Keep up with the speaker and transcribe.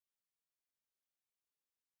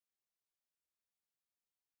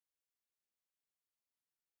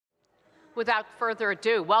Without further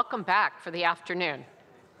ado, welcome back for the afternoon.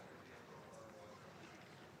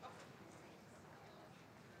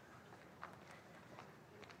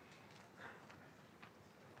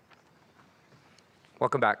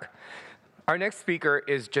 Welcome back. Our next speaker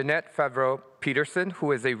is Jeanette Favrot Peterson,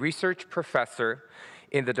 who is a research professor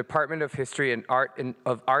in the Department of History and Art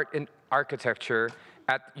and Architecture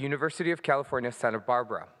at the University of California, Santa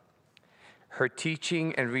Barbara. Her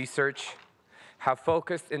teaching and research have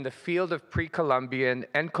focused in the field of pre-Columbian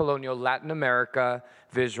and colonial Latin America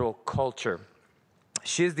visual culture.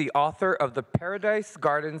 She is the author of The Paradise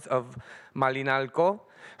Gardens of Malinalco.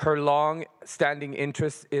 Her long-standing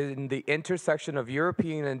interest in the intersection of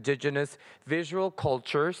European and indigenous visual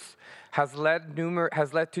cultures has led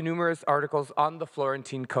to numerous articles on the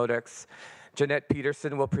Florentine Codex. Jeanette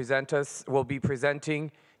Peterson will be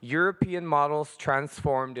presenting European models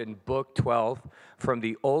transformed in Book 12 from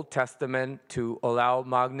the Old Testament to Olao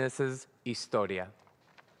Magnus's Historia.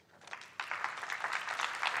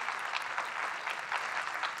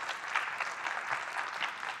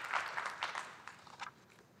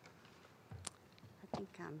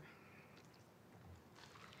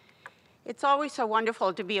 It's always so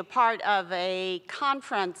wonderful to be a part of a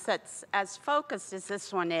conference that's as focused as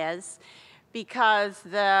this one is, because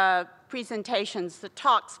the presentations, the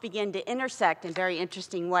talks begin to intersect in very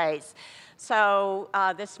interesting ways. So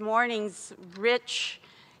this morning's rich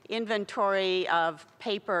inventory of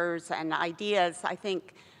papers and ideas, I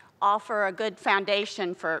think, offer a good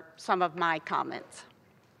foundation for some of my comments.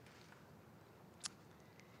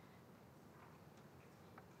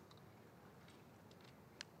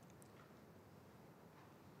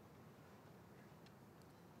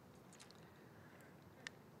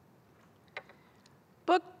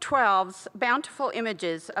 Book 12's bountiful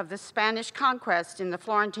images of the Spanish conquest in the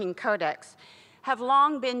Florentine Codex have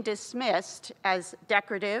long been dismissed as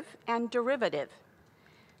decorative and derivative,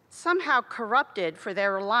 somehow corrupted for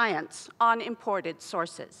their reliance on imported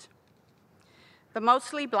sources. The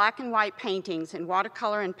mostly black and white paintings in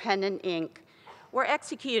watercolor and pen and ink were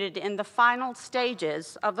executed in the final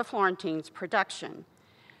stages of the Florentines' production,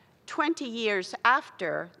 20 years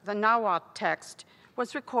after the Nahuatl text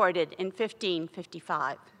was recorded in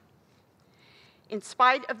 1555. In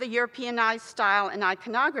spite of the Europeanized style and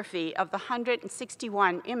iconography of the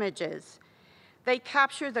 161 images, they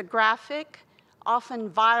capture the graphic, often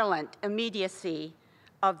violent immediacy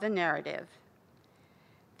of the narrative.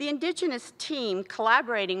 The indigenous team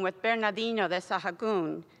collaborating with Bernardino de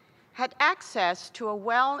Sahagún had access to a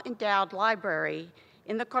well-endowed library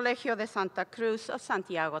in the Colegio de Santa Cruz of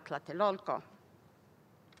Santiago Tlatelolco.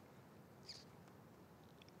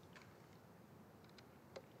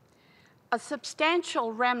 A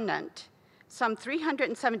substantial remnant, some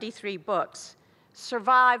 373 books,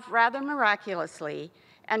 survive rather miraculously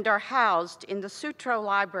and are housed in the Sutro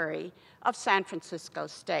Library of San Francisco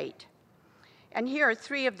State. And here are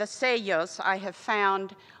three of the sellos I have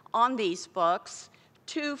found on these books.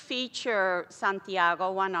 Two feature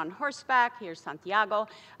Santiago, one on horseback, here's Santiago.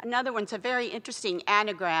 Another one's a very interesting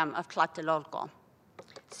anagram of Tlatelolco.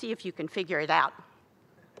 See if you can figure it out.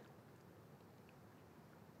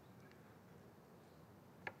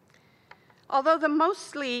 Although the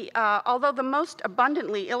most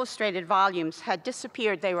abundantly illustrated volumes had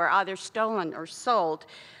disappeared, they were either stolen or sold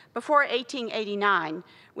before 1889,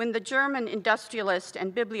 when the German industrialist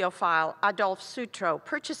and bibliophile Adolf Sutro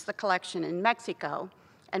purchased the collection in Mexico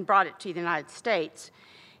and brought it to the United States.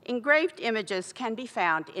 Engraved images can be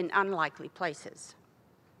found in unlikely places.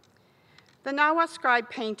 The Nahuatl scribe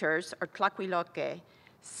painters, or Tlacuiloque,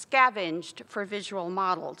 scavenged for visual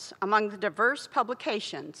models among the diverse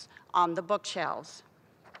publications on the bookshelves.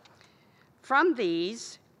 From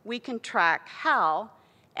these, we can track how,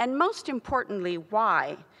 and most importantly,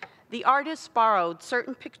 why, the artists borrowed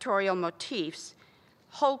certain pictorial motifs,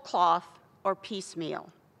 whole cloth or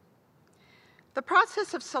piecemeal. The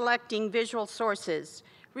process of selecting visual sources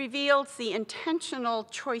reveals the intentional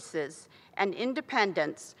choices and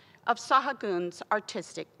independence of Sahagún's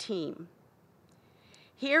artistic team.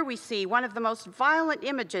 Here we see one of the most violent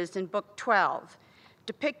images in Book 12,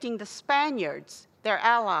 depicting the Spaniards, their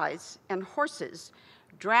allies, and horses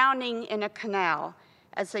drowning in a canal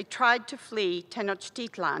as they tried to flee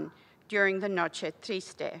Tenochtitlan during the Noche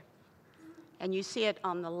Triste. And you see it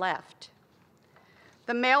on the left.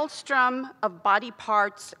 The maelstrom of body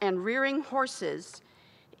parts and rearing horses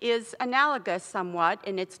is analogous somewhat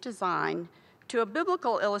in its design to a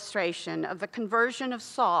biblical illustration of the conversion of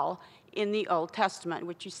Saul in the Old Testament,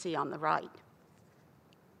 which you see on the right.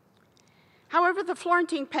 However, the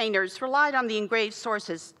Florentine painters relied on the engraved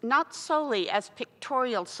sources not solely as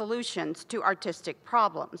pictorial solutions to artistic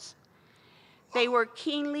problems. they were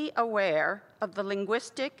keenly aware of the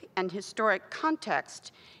linguistic and historic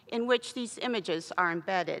context in which these images are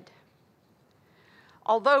embedded.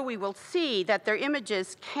 Although we will see that their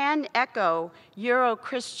images can echo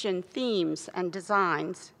Euro-Christian themes and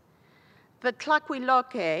designs, the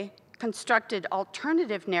Tlahuiloque constructed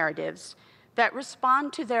alternative narratives that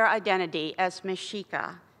respond to their identity as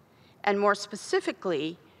Mexica, and more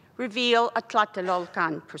specifically, reveal a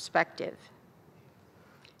Tlatelolcan perspective.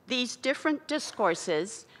 These different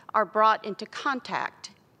discourses are brought into contact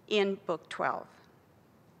in Book 12.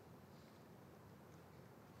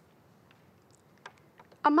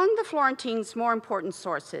 Among the Florentines' more important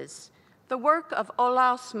sources, the work of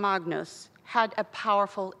Olaus Magnus had a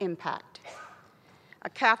powerful impact. A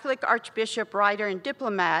Catholic archbishop, writer, and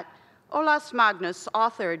diplomat, Olaus Magnus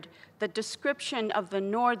authored the description of the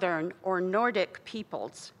northern or Nordic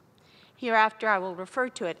peoples. Hereafter, I will refer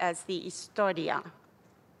to it as the Historia.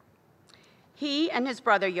 He and his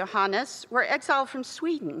brother Johannes were exiled from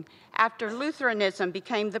Sweden after Lutheranism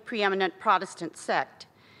became the preeminent Protestant sect,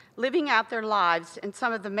 living out their lives in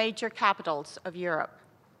some of the major capitals of Europe.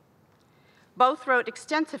 Both wrote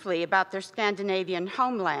extensively about their Scandinavian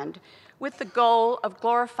homeland with the goal of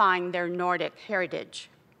glorifying their Nordic heritage.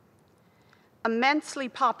 Immensely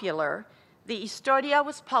popular, the Historia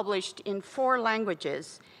was published in 4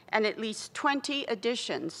 languages and at least 20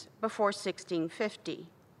 editions before 1650.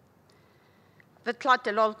 The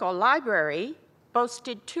Tlatelolco Library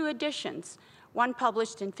boasted 2 editions, one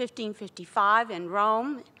published in 1555 in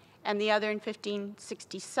Rome and the other in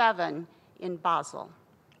 1567 in Basel.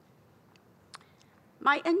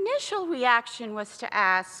 My initial reaction was to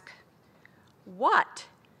ask, what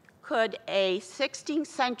could a 16th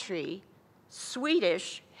century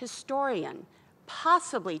Swedish historian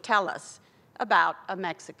possibly tell us about a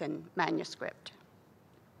Mexican manuscript?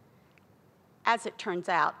 As it turns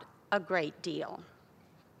out, a great deal.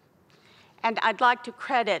 And I'd like to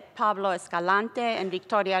credit Pablo Escalante and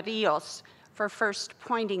Victoria Rios for first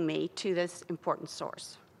pointing me to this important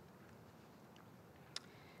source.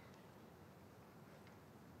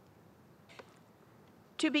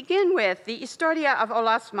 To begin with, the Historia of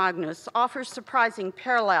Olaus Magnus offers surprising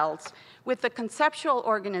parallels with the conceptual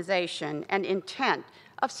organization and intent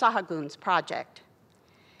of Sahagun's project.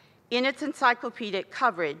 In its encyclopedic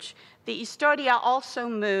coverage, the Historia also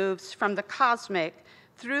moves from the cosmic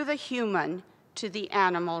through the human to the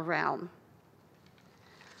animal realm.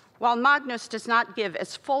 While Magnus does not give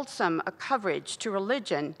as fulsome a coverage to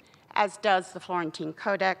religion as does the Florentine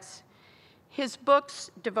Codex, his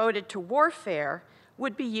books devoted to warfare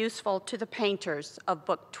would be useful to the painters of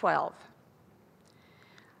Book 12.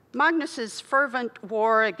 Magnus's fervent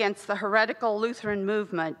war against the heretical Lutheran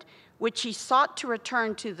movement, which he sought to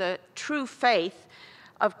return to the true faith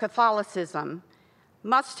of Catholicism,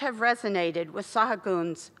 must have resonated with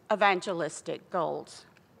Sahagun's evangelistic goals.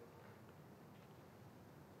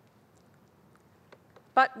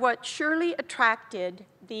 But what surely attracted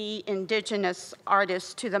the indigenous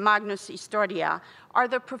artists to the Magnus Historia are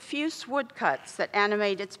the profuse woodcuts that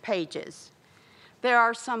animate its pages. There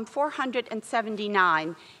are some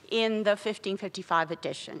 479 in the 1555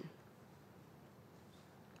 edition.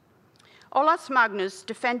 Olaus Magnus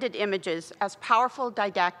defended images as powerful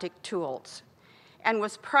didactic tools and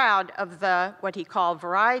was proud of the, what he called,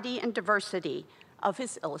 variety and diversity of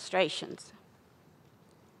his illustrations.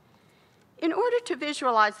 In order to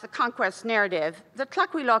visualize the conquest narrative, the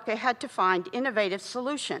Tlahuiloque had to find innovative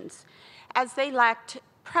solutions, as they lacked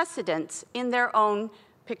precedents in their own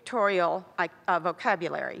pictorial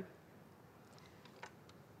vocabulary.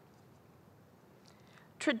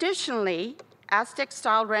 Traditionally,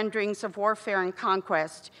 Aztec-style renderings of warfare and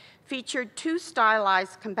conquest featured 2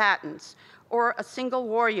 stylized combatants, or a single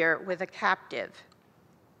warrior with a captive,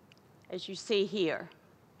 as you see here.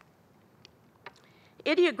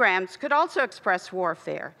 Ideograms could also express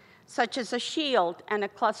warfare, such as a shield and a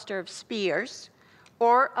cluster of spears,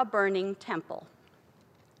 or a burning temple.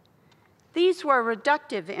 These were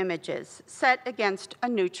reductive images set against a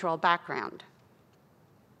neutral background.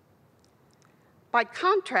 By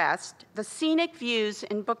contrast, the scenic views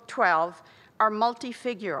in Book 12 are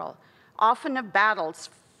multifigural, often of battles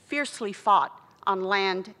fiercely fought on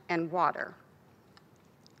land and water.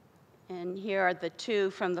 And here are the 2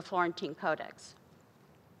 from the Florentine Codex.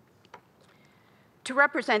 To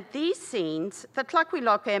represent these scenes, the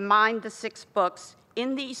Tlahuiloque mined the 6 books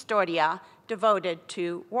in the Historia devoted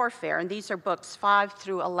to warfare, and these are books 5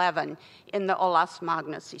 through 11 in the Olaus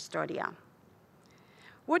Magnus Historia.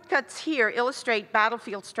 Woodcuts here illustrate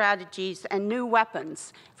battlefield strategies and new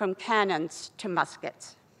weapons, from cannons to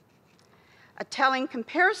muskets. A telling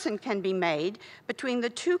comparison can be made between the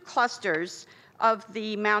 2 clusters of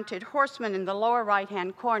the mounted horsemen in the lower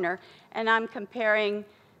right-hand corner, and I'm comparing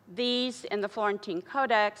these in the Florentine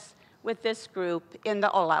Codex with this group in the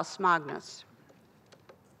Olaus Magnus.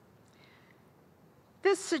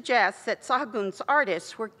 This suggests that Sahagún's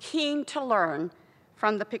artists were keen to learn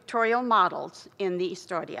from the pictorial models in the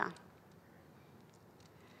Historia.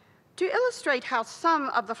 To illustrate how some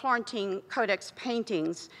of the Florentine Codex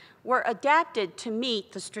paintings were adapted to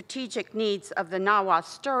meet the strategic needs of the Nahua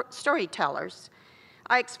storytellers,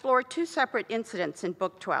 I explore two separate incidents in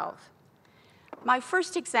Book 12. My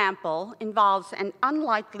first example involves an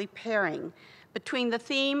unlikely pairing between the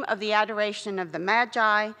theme of the adoration of the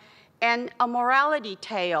Magi and a morality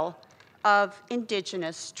tale of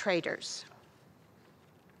indigenous traders.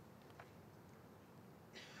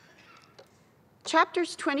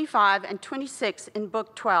 Chapters 25 and 26 in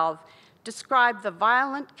Book 12 describe the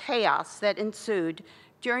violent chaos that ensued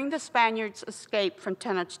during the Spaniards' escape from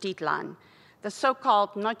Tenochtitlan, the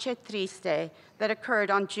so-called Noche Triste that occurred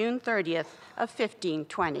on June 30th of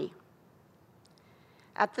 1520.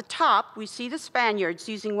 At the top, we see the Spaniards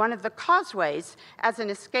using one of the causeways as an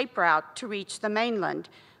escape route to reach the mainland,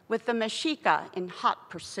 with the Mexica in hot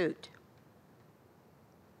pursuit.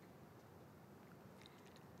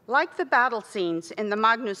 Like the battle scenes in the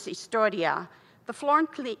Magnus Historia, the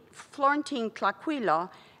Florentine Tlacuilo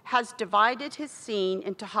has divided his scene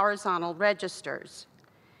into horizontal registers.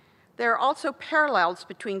 There are also parallels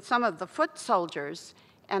between some of the foot soldiers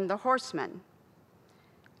and the horsemen.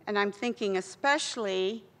 And I'm thinking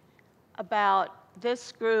especially about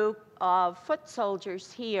this group of foot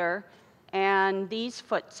soldiers here and these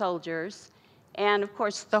foot soldiers, and of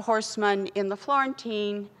course the horsemen in the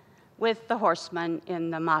Florentine with the horsemen in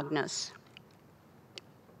the Magnus.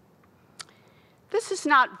 This is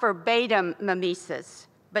not verbatim mimesis,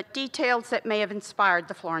 but details that may have inspired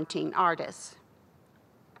the Florentine artists.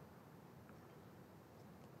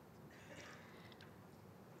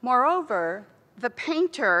 Moreover, the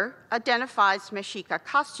painter identifies Mexica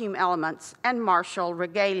costume elements and martial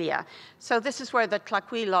regalia. So this is where the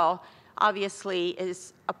Tlacuilo obviously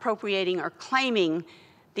is appropriating or claiming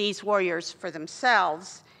these warriors for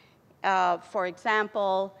themselves. For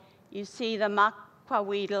example, you see the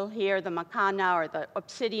macahuitl here, the macana or the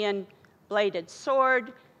obsidian bladed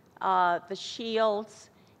sword, the shields,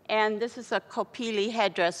 and this is a copili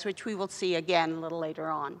headdress, which we will see again a little later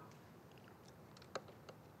on.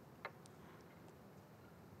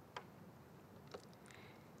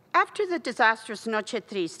 After the disastrous Noche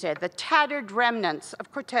Triste, the tattered remnants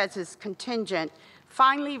of Cortés's contingent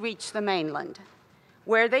finally reached the mainland,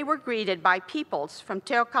 where they were greeted by peoples from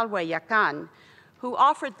Teocalhueyacan, who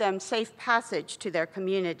offered them safe passage to their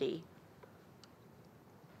community.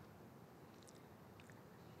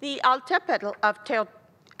 The Altepetl of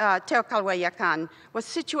Teocalhueyacan was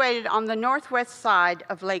situated on the northwest side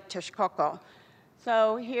of Lake Texcoco.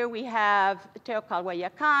 So here we have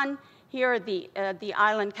Teocalhueyacan, here the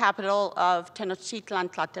island capital of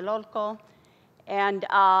Tenochtitlan, Tlatelolco. And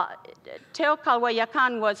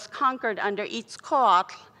Teocalhueyacan was conquered under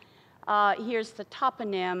Itzcoatl. Here's the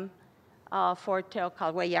toponym for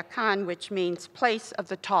Teocalhueyacan, which means place of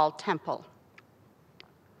the tall temple.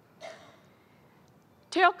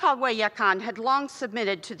 Teocalhueyacan had long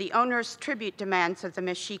submitted to the onerous tribute demands of the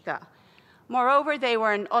Mexica. Moreover, they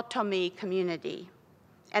were an Otomi community,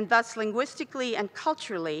 and thus linguistically and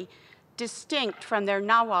culturally distinct from their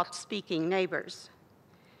Nahuatl-speaking neighbors.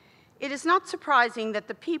 It is not surprising that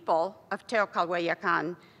the people of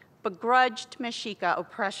Teocalhueyacan begrudged Mexica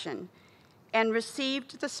oppression and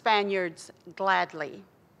received the Spaniards gladly.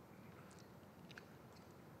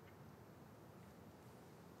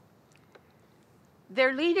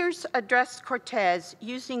 Their leaders addressed Cortés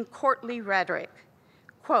using courtly rhetoric.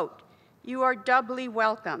 Quote, "You are doubly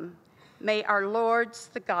welcome. May our lords,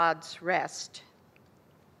 the gods, rest."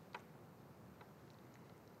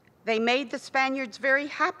 They made the Spaniards very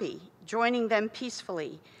happy, joining them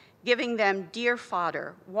peacefully, giving them deer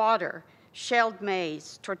fodder, water, shelled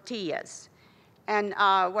maize, tortillas. And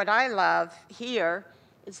what I love here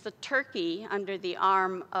is the turkey under the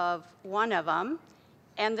arm of one of them,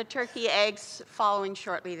 and the turkey eggs following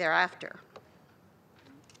shortly thereafter.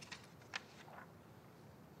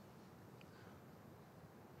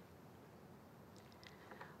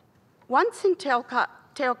 Once in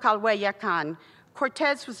Teocalhueyacan,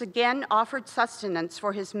 Cortés was again offered sustenance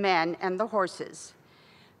for his men and the horses.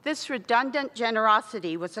 This redundant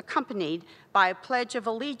generosity was accompanied by a pledge of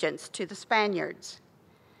allegiance to the Spaniards.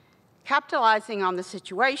 Capitalizing on the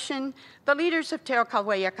situation, the leaders of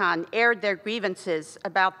Teocalhueyacan aired their grievances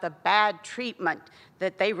about the bad treatment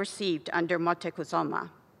that they received under Moctezuma.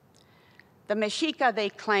 The Mexica, they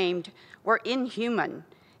claimed, were inhuman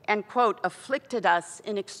and, quote, afflicted us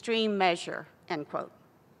in extreme measure, end quote.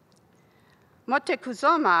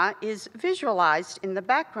 Moctezuma is visualized in the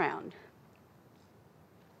background.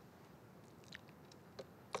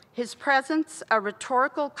 His presence a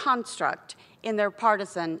rhetorical construct in their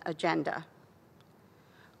partisan agenda.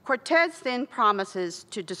 Cortés then promises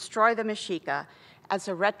to destroy the Mexica as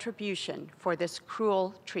a retribution for this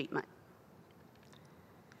cruel treatment.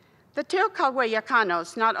 The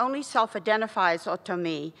Teocalhueyacanos not only self-identify as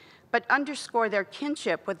Otomí, but underscore their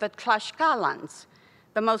kinship with the Tlaxcalans,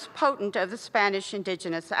 the most potent of the Spanish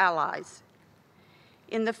indigenous allies.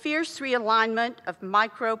 In the fierce realignment of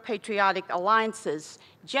micro-patriotic alliances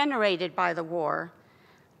generated by the war,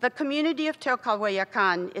 the community of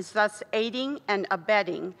Teocalhueyacan is thus aiding and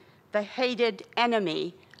abetting the hated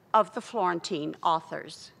enemy of the Florentine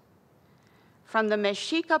authors. From the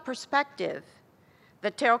Mexica perspective, the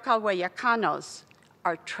Teocalhueyacanos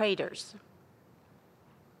are traitors.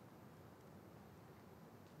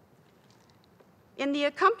 In the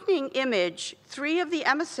accompanying image, 3 of the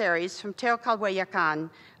emissaries from Teocalhueyacan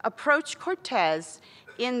approach Cortés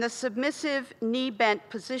in the submissive knee-bent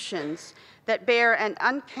positions that bear an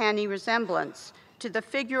uncanny resemblance to the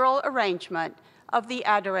figural arrangement of the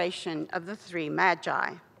adoration of the 3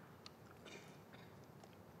 magi.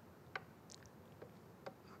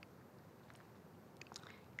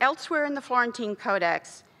 Elsewhere in the Florentine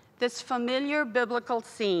Codex, this familiar biblical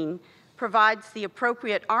scene provides the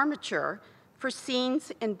appropriate armature for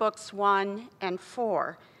scenes in books 1 and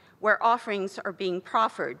 4, where offerings are being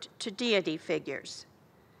proffered to deity figures.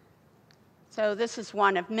 So this is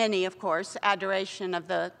one of many, of course, adoration of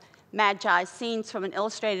the Magi scenes from an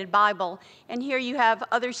illustrated Bible. And here you have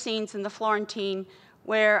other scenes in the Florentine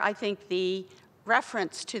where I think the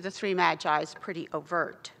reference to the 3 Magi is pretty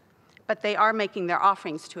overt, but they are making their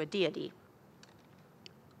offerings to a deity.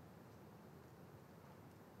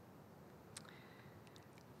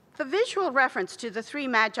 The visual reference to the 3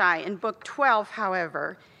 Magi in Book 12,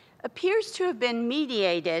 however, appears to have been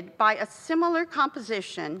mediated by a similar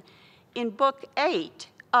composition in Book 8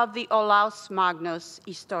 of the Olaus Magnus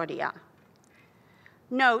Historia.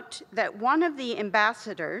 Note that one of the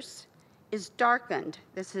ambassadors is darkened.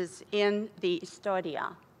 This is in the Historia.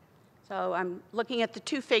 So I'm looking at the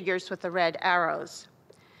 2 figures with the red arrows,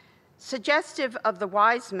 suggestive of the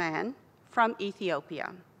wise man from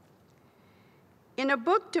Ethiopia. In a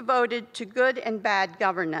book devoted to good and bad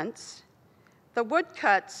governance, the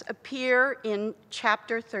woodcuts appear in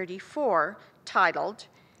chapter 34, titled,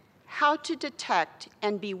 How to Detect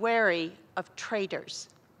and Be Wary of Traitors.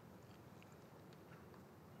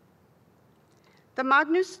 The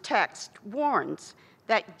Magnus text warns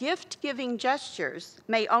that gift-giving gestures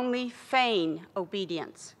may only feign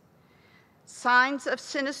obedience. Signs of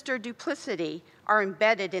sinister duplicity are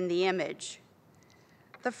embedded in the image.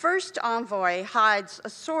 The first envoy hides a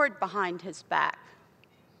sword behind his back.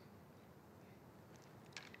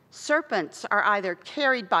 Serpents are either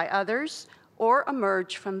carried by others or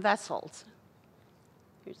emerge from vessels.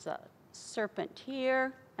 Here's a serpent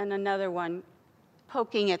here and another one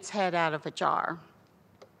poking its head out of a jar.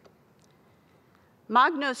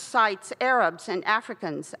 Magnus cites Arabs and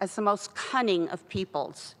Africans as the most cunning of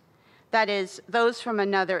peoples, that is, those from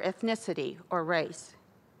another ethnicity or race.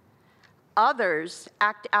 Others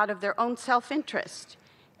act out of their own self-interest,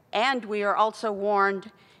 and we are also warned,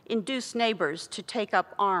 induce neighbors to take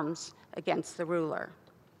up arms against the ruler.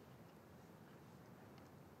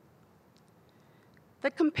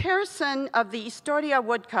 The comparison of the Historia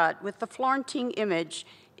woodcut with the Florentine image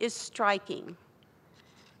is striking.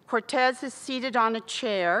 Cortés is seated on a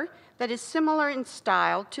chair that is similar in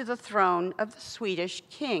style to the throne of the Swedish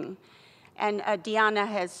king. And Diana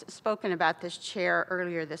has spoken about this chair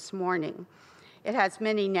earlier this morning. It has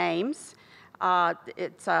many names.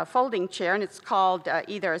 It's a folding chair, and it's called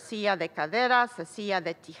either a silla de caderas, a silla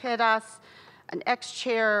de tijeras, an X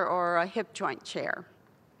chair, or a hip joint chair.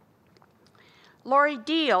 Laurie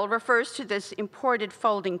Deal refers to this imported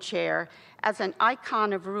folding chair as an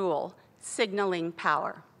icon of rule, signaling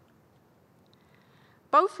power.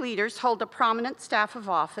 Both leaders hold a prominent staff of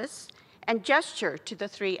office and gesture to the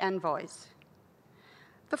 3 envoys.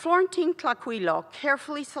 The Florentine Tlacuilo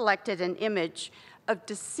carefully selected an image of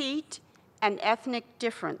deceit and ethnic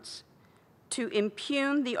difference to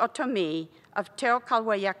impugn the Otomí of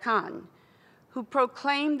Teocalhueyacan, who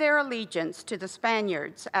proclaimed their allegiance to the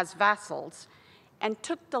Spaniards as vassals and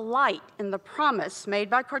took delight in the promise made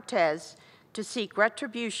by Cortés to seek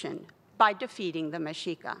retribution by defeating the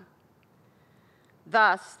Mexica.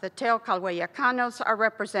 Thus, the Teocalhueyacanos are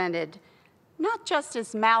represented not just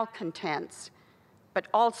as malcontents, but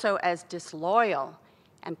also as disloyal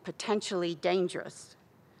and potentially dangerous,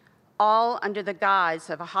 all under the guise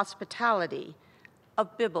of a hospitality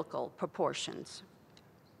of biblical proportions.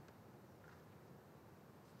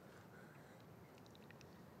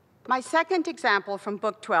 My second example from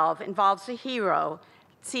Book 12 involves a hero,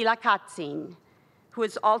 Tzilakatzin, who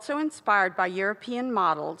is also inspired by European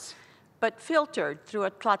models, but filtered through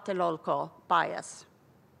a Tlatelolco bias.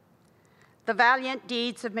 The valiant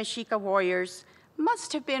deeds of Mexica warriors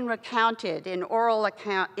must have been recounted in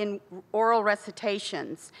oral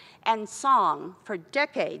recitations and song for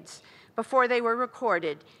decades before they were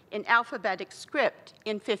recorded in alphabetic script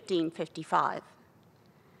in 1555.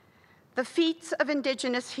 The feats of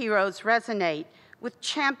indigenous heroes resonate with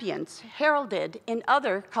champions heralded in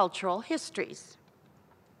other cultural histories.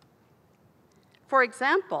 For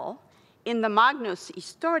example, in the Magnus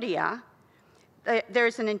Historia,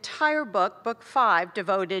 there's an entire book, Book 5,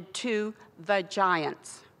 devoted to the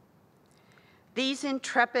giants. These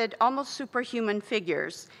intrepid, almost superhuman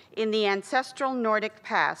figures in the ancestral Nordic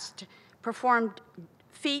past performed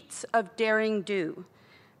feats of daring do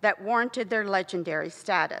that warranted their legendary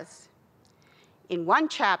status. In one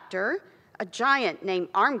chapter, a giant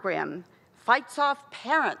named Arngrim fights off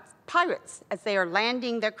pirates as they are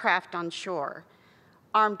landing their craft on shore,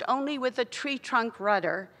 armed only with a tree trunk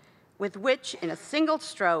rudder, with which, in a single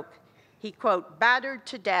stroke, he, quote, battered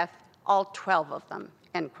to death all 12 of them,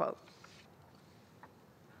 end quote.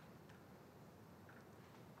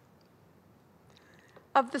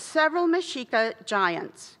 Of the several Mexica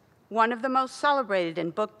giants, one of the most celebrated in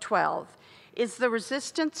Book 12 is the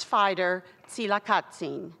resistance fighter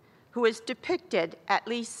Tzilakatzin, who is depicted at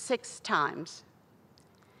least 6 times.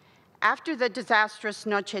 After the disastrous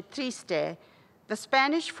Noche Triste, the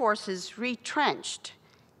Spanish forces retrenched,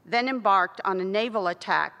 then embarked on a naval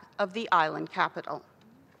attack of the island capital.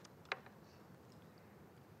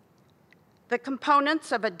 The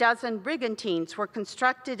components of a dozen brigantines were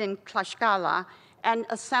constructed in Tlaxcala and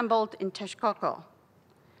assembled in Texcoco.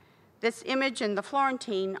 This image in the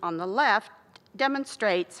Florentine on the left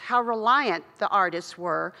demonstrates how reliant the artists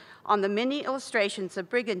were on the many illustrations of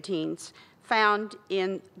brigantines found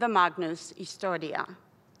in the Magnus Historia.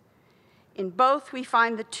 In both, we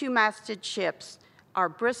find the 2-masted ships are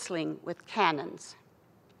bristling with cannons.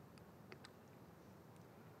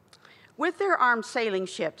 With their armed sailing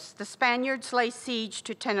ships, the Spaniards lay siege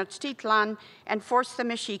to Tenochtitlan and forced the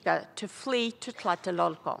Mexica to flee to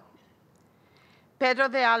Tlatelolco. Pedro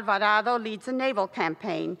de Alvarado leads a naval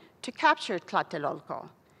campaign to capture Tlatelolco,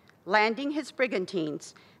 landing his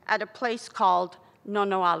brigantines at a place called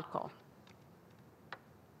Nonoalco.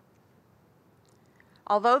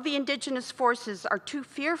 Although the indigenous forces are too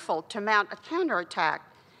fearful to mount a counterattack,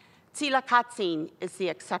 Tzilakatzin is the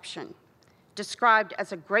exception, described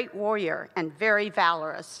as a great warrior and very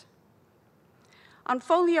valorous. On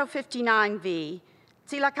folio 59V,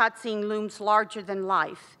 Tzilakatzin looms larger than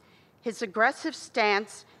life. His aggressive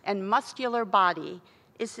stance and muscular body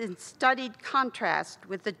is in studied contrast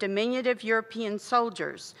with the diminutive European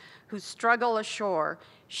soldiers who struggle ashore,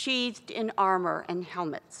 sheathed in armor and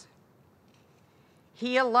helmets.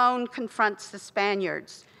 He alone confronts the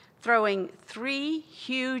Spaniards, throwing 3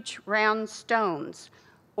 huge round stones,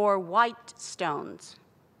 or white stones,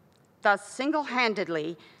 thus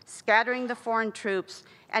single-handedly scattering the foreign troops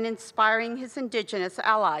and inspiring his indigenous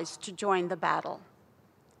allies to join the battle.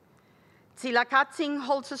 Tzilakatzin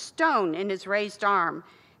holds a stone in his raised arm,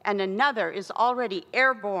 and another is already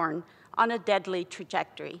airborne on a deadly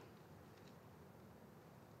trajectory.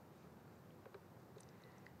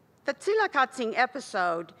 The Tzilakatzin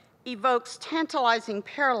episode evokes tantalizing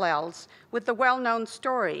parallels with the well-known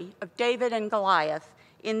story of David and Goliath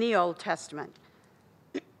in the Old Testament.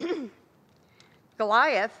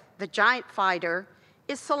 Goliath, the giant fighter,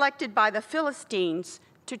 is selected by the Philistines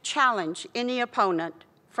to challenge any opponent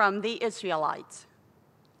from the Israelites.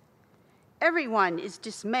 Everyone is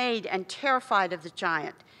dismayed and terrified of the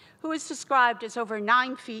giant, who is described as over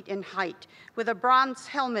 9 feet in height, with a bronze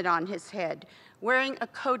helmet on his head, wearing a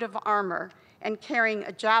coat of armor, and carrying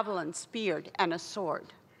a javelin, spear, and a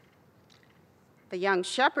sword. The young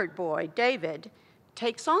shepherd boy, David,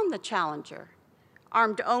 takes on the challenger,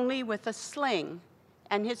 armed only with a sling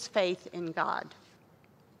and his faith in God.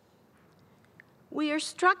 We are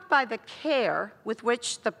struck by the care with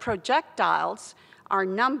which the projectiles are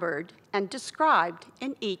numbered and described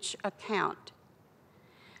in each account.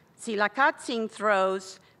 Tzilakatzin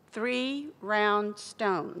throws 3 round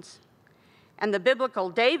stones, and the biblical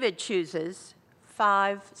David chooses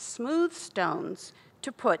 5 smooth stones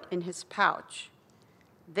to put in his pouch.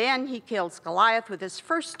 Then he kills Goliath with his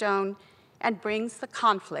first stone and brings the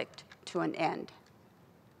conflict to an end.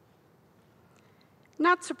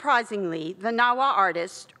 Not surprisingly, the Nahua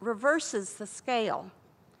artist reverses the scale,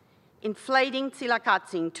 inflating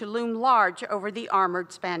Tzilacatzin to loom large over the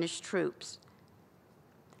armored Spanish troops.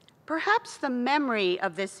 Perhaps the memory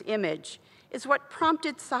of this image is what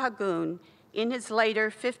prompted Sahagún in his later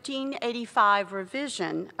 1585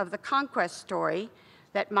 revision of the conquest story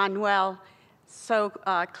that Manuel so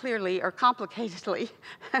clearly or complicatedly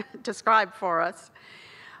described for us.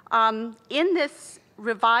 In this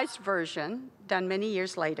revised version, done many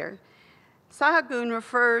years later, Sahagún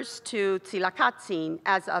refers to Tzilacatzin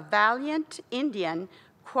as a valiant Indian,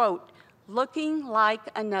 quote, looking like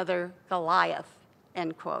another Goliath,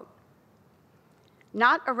 end quote.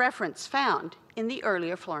 Not a reference found in the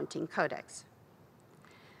earlier Florentine Codex.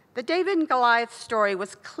 The David and Goliath story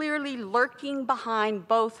was clearly lurking behind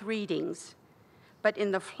both readings, but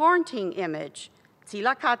in the Florentine image,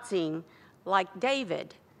 Tzilacatzin, like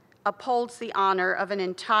David, upholds the honor of an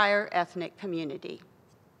entire ethnic community.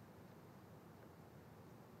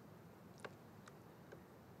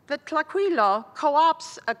 The Tlacuilo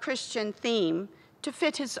co-opts a Christian theme to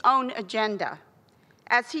fit his own agenda,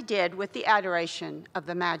 as he did with the adoration of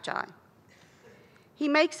the Magi. He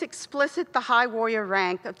makes explicit the high warrior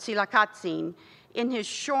rank of Tzilacatzin in his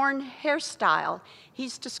shorn hairstyle.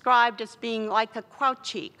 He's described as being like a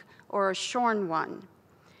Quauchic, or a shorn one.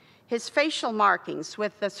 His facial markings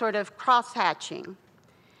with the sort of cross-hatching,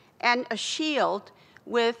 and a shield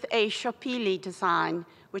with a Chopili design,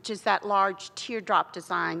 which is that large teardrop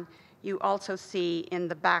design you also see in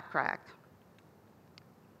the back rack.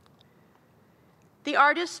 The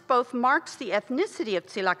artist both marks the ethnicity of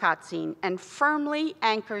Tzilacatzin and firmly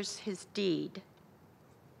anchors his deed.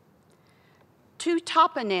 Two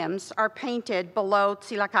toponyms are painted below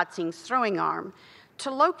Tzilacatzin's throwing arm to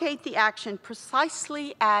locate the action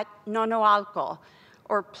precisely at Nonoalco,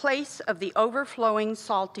 or place of the overflowing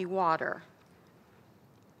salty water.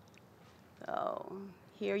 So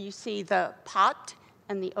here you see the pot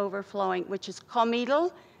and the overflowing, which is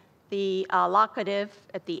comidal, the locative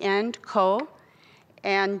at the end, co,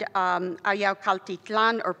 and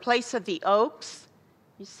Ayaucaltitlan, or place of the oaks.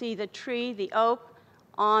 You see the tree, the oak,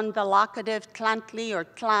 on the locative tlantli, or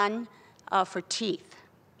tlan, for teeth.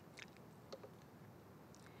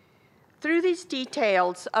 Through these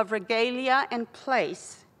details of regalia and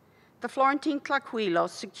place, the Florentine Tlacuilo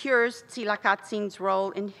secures Tzilacatzin's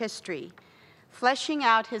role in history, fleshing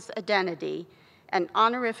out his identity and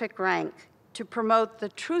honorific rank to promote the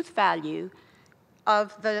truth value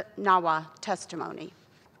of the Nahua testimony.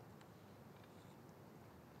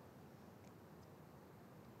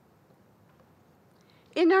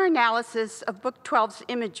 In our analysis of Book 12's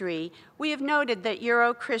imagery, we have noted that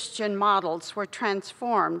Euro-Christian models were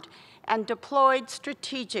transformed and deployed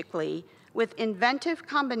strategically with inventive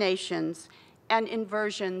combinations and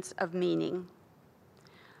inversions of meaning.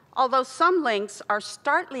 Although some links are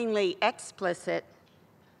startlingly explicit,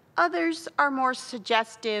 others are more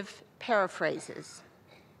suggestive paraphrases.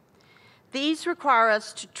 These require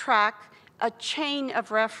us to track a chain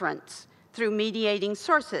of reference through mediating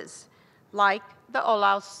sources, like the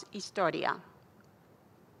Olaus Historia.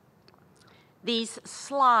 These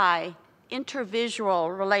sly,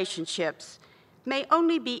 intervisual relationships may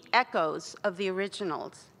only be echoes of the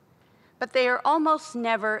originals, but they are almost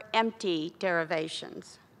never empty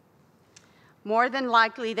derivations. More than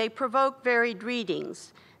likely, they provoke varied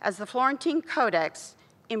readings, as the Florentine Codex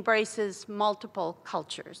embraces multiple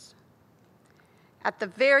cultures. At the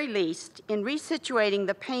very least, in resituating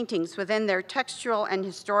the paintings within their textual and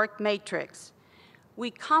historic matrix, we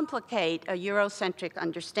complicate a Eurocentric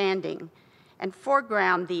understanding and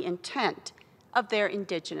foreground the intent of their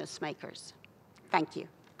indigenous makers. Thank you.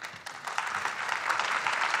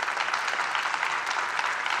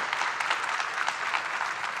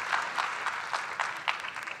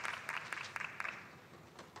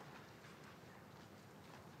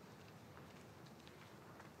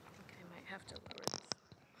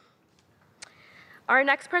 Our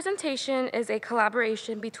next presentation is a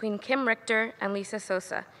collaboration between Kim Richter and Lisa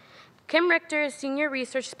Sousa. Kim Richter is Senior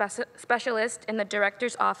Research Specialist in the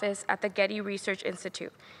Director's Office at the Getty Research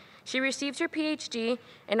Institute. She received her PhD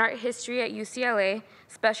in art history at UCLA,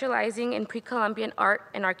 specializing in pre-Columbian art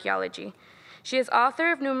and archaeology. She is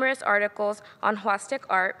author of numerous articles on Huastec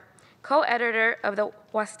art, co-editor of the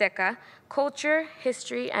Huasteca, Culture,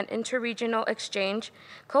 History, and Interregional Exchange,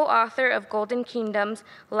 co-author of Golden Kingdoms,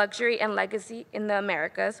 Luxury and Legacy in the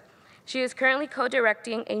Americas. She is currently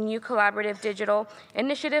co-directing a new collaborative digital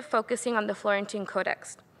initiative focusing on the Florentine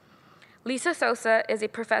Codex. Lisa Sousa is a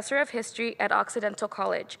professor of history at Occidental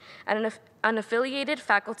College and an affiliated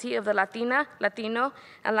faculty of the Latino,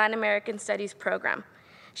 and Latin American Studies program.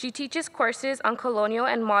 She teaches courses on colonial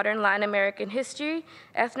and modern Latin American history,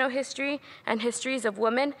 ethnohistory, and histories of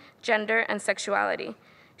women, gender, and sexuality.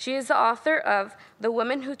 She is the author of The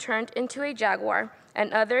Woman Who Turned into a Jaguar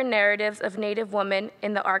and Other Narratives of Native Women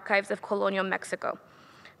in the Archives of Colonial Mexico.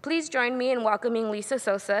 Please join me in welcoming Lisa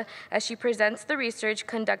Sousa as she presents the research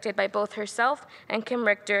conducted by both herself and Kim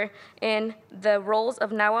Richter in The Roles of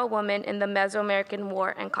Nahua Women in the Mesoamerican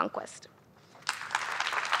War and Conquest.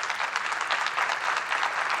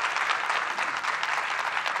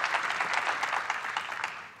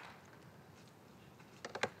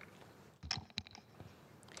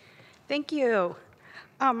 Thank you.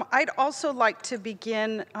 I'd also like to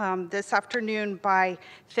begin this afternoon by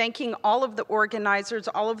thanking all of the organizers,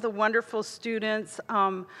 all of the wonderful students,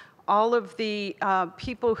 all of the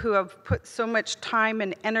people who have put so much time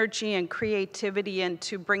and energy and creativity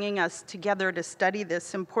into bringing us together to study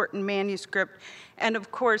this important manuscript. And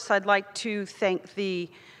of course, I'd like to thank the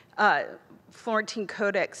Florentine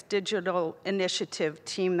Codex Digital Initiative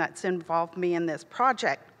team that's involved me in this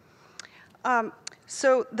project.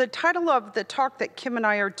 So the title of the talk that Kim and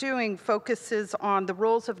I are doing focuses on the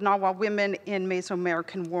roles of Nahua women in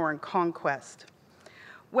Mesoamerican War and Conquest.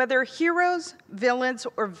 Whether heroes, villains,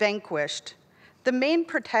 or vanquished, the main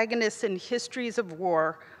protagonists in histories of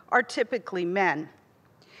war are typically men.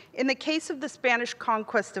 In the case of the Spanish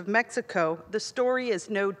conquest of Mexico, the story is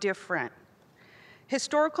no different.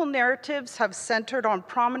 Historical narratives have centered on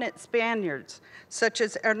prominent Spaniards, such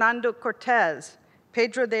as Hernán Cortés,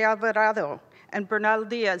 Pedro de Alvarado, and Bernal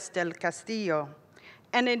Diaz del Castillo,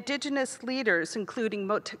 and indigenous leaders, including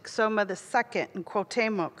Moctezuma II and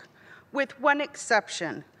Cuauhtémoc, with one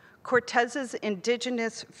exception, Cortez's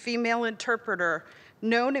indigenous female interpreter,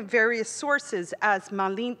 known in various sources as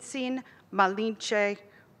Malintzin, Malinche,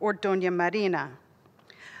 or Doña Marina.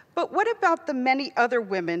 But what about the many other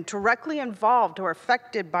women directly involved or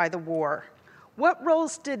affected by the war? What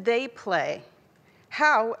roles did they play?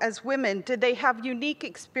 How, as women, did they have unique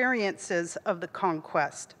experiences of the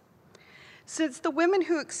conquest? Since the women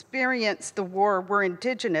who experienced the war were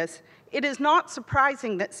indigenous, it is not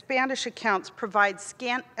surprising that Spanish accounts provide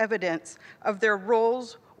scant evidence of their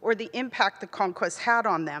roles or the impact the conquest had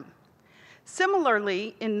on them.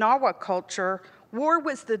 Similarly, in Nahua culture, war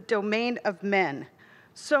was the domain of men,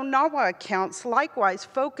 so Nahua accounts likewise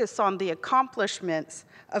focus on the accomplishments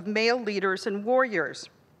of male leaders and warriors.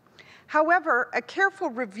 However, a careful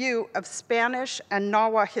review of Spanish and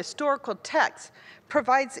Nahua historical texts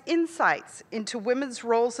provides insights into women's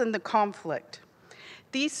roles in the conflict.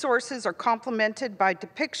 These sources are complemented by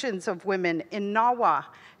depictions of women in Nahua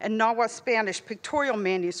and Nahua Spanish pictorial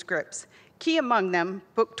manuscripts, key among them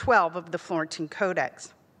Book 12 of the Florentine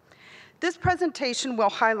Codex. This presentation will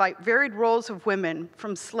highlight varied roles of women,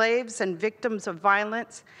 from slaves and victims of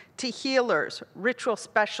violence to healers, ritual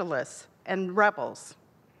specialists, and rebels.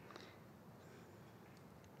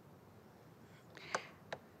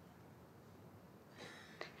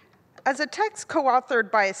 As a text co-authored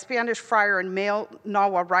by a Spanish friar and male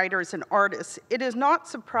Nahua writers and artists, it is not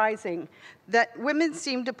surprising that women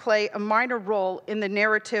seem to play a minor role in the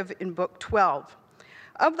narrative in Book 12.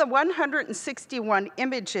 Of the 161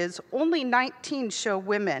 images, only 19 show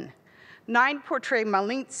women. 9 portray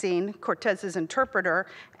Malintzin, Cortez's interpreter,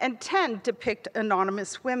 and 10 depict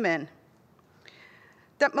anonymous women.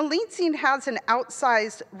 That Malintzin has an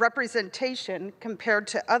outsized representation compared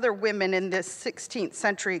to other women in this 16th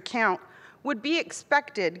century account would be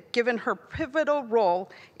expected given her pivotal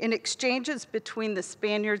role in exchanges between the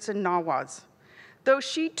Spaniards and Nahuas, though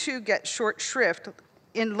she too gets short shrift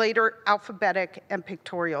in later alphabetic and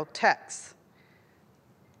pictorial texts.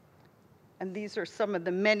 And these are some of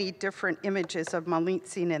the many different images of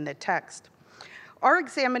Malintzin in the text. Our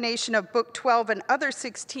examination of Book 12 and other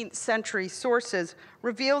 16th century sources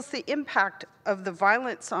reveals the impact of the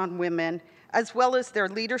violence on women, as well as their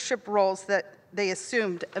leadership roles that they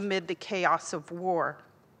assumed amid the chaos of war.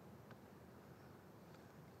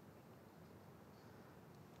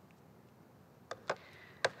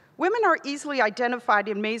 Women are easily identified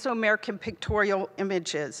in Mesoamerican pictorial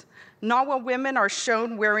images. Nahua women are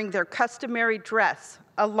shown wearing their customary dress,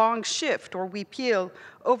 a long shift or huipil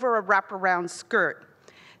over a wraparound skirt.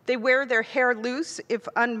 They wear their hair loose if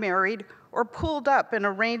unmarried, or pulled up and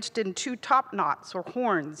arranged in 2 top knots or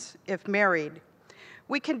horns if married.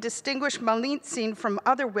 We can distinguish Malintzin from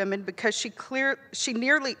other women because she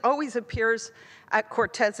nearly always appears at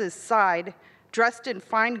Cortez's side, dressed in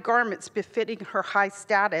fine garments befitting her high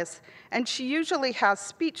status, and she usually has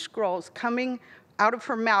speech scrolls coming out of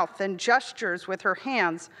her mouth and gestures with her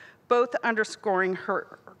hands, both underscoring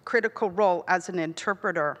her critical role as an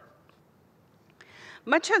interpreter.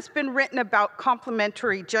 Much has been written about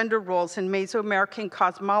complementary gender roles in Mesoamerican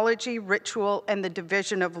cosmology, ritual, and the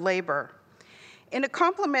division of labor. In a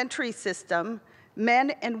complementary system, men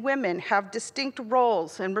and women have distinct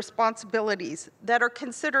roles and responsibilities that are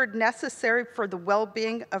considered necessary for the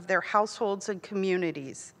well-being of their households and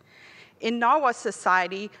communities. In Nawa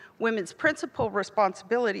society, women's principal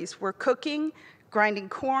responsibilities were cooking, grinding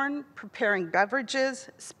corn, preparing beverages,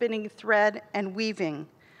 spinning thread, and weaving.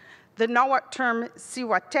 The Nahuatl term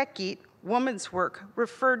siwatekit, woman's work,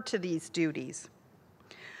 referred to these duties.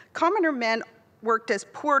 Commoner men worked as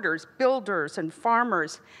porters, builders, and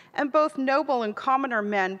farmers, and both noble and commoner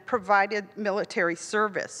men provided military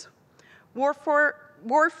service. Warfare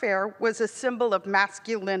was a symbol of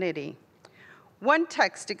masculinity. One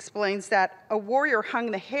text explains that a warrior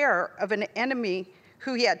hung the hair of an enemy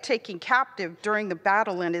who he had taken captive during the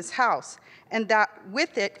battle in his house, and that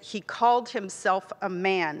with it he called himself a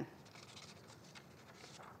man.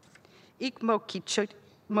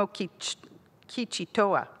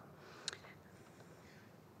 Ikmokichitoa.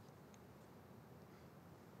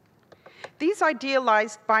 These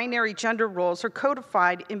idealized binary gender roles are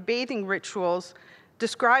codified in bathing rituals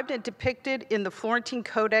described and depicted in the Florentine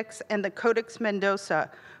Codex and the Codex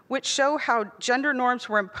Mendoza, which show how gender norms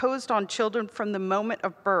were imposed on children from the moment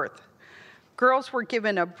of birth. Girls were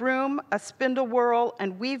given a broom, a spindle whorl,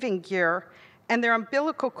 and weaving gear, and their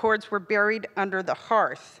umbilical cords were buried under the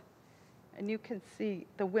hearth. And you can see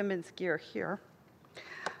the women's gear here.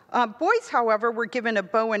 Boys, however, were given a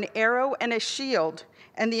bow and arrow and a shield,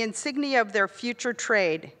 and the insignia of their future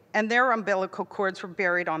trade, and their umbilical cords were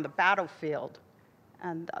buried on the battlefield.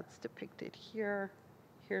 And that's depicted here.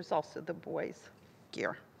 Here's also the boys'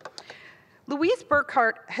 gear. Louise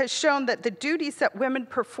Burkhart has shown that the duties that women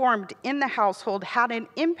performed in the household had an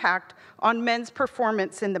impact on men's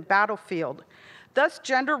performance in the battlefield. Thus,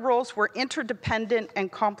 gender roles were interdependent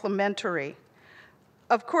and complementary.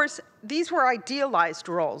 Of course, these were idealized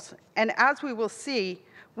roles, and as we will see,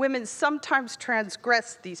 women sometimes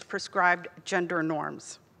transgress these prescribed gender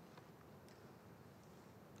norms.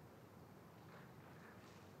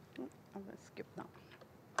 I'm going to skip that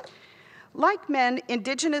one. Like men,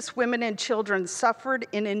 indigenous women and children suffered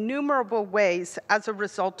in innumerable ways as a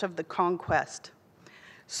result of the conquest.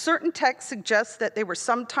 Certain texts suggest that they were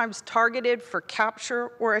sometimes targeted for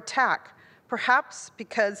capture or attack, perhaps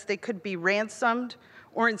because they could be ransomed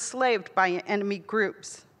or enslaved by enemy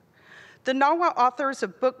groups. The Nawa authors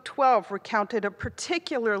of Book 12 recounted a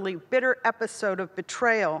particularly bitter episode of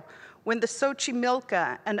betrayal when the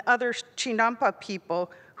Xochimilca and other Chinampa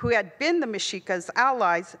people who had been the Mexicas'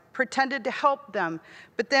 allies pretended to help them,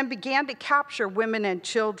 but then began to capture women and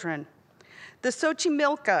children. The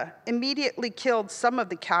Xochimilca immediately killed some of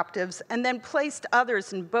the captives and then placed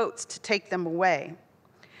others in boats to take them away.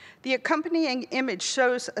 The accompanying image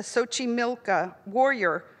shows a Xochimilca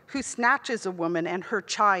warrior who snatches a woman and her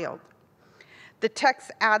child. The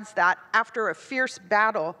text adds that after a fierce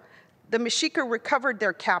battle, the Mexica recovered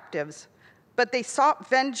their captives, but they sought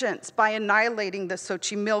vengeance by annihilating the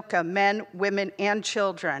Xochimilca, men, women, and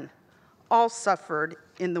children. All suffered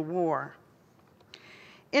in the war.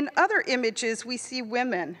 In other images, we see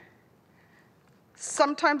women,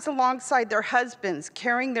 sometimes alongside their husbands,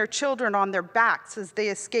 carrying their children on their backs as they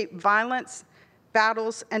escape violence,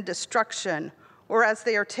 battles, and destruction, or as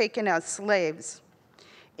they are taken as slaves.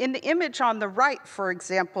 In the image on the right, for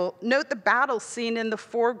example, note the battle scene in the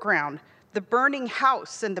foreground, the burning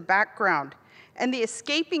house in the background, and the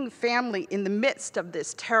escaping family in the midst of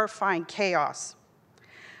this terrifying chaos.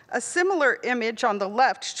 A similar image on the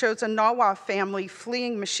left shows a Nawa family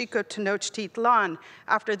fleeing Mexico Tenochtitlan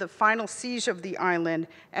after the final siege of the island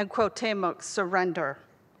and Cuauhtémoc's surrender.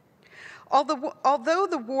 Although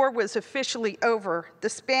the war was officially over, the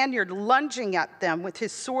Spaniard lunging at them with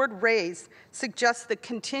his sword raised suggests the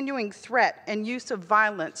continuing threat and use of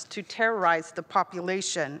violence to terrorize the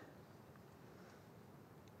population.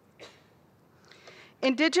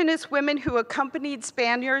 Indigenous women who accompanied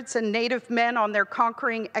Spaniards and native men on their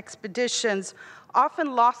conquering expeditions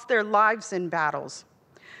often lost their lives in battles.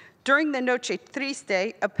 During the Noche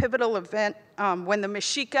Triste, a pivotal event when the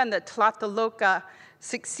Mexica and the Tlatelolca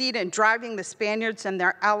succeed in driving the Spaniards and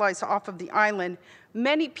their allies off of the island,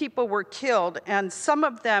 many people were killed, and some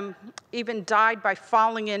of them even died by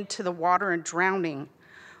falling into the water and drowning.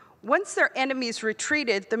 Once their enemies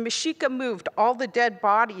retreated, the Mexica moved all the dead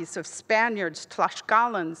bodies of Spaniards,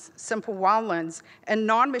 Tlaxcalans, Sempoalans, and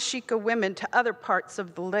non-Mexica women to other parts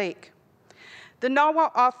of the lake. The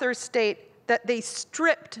Nawa authors state that they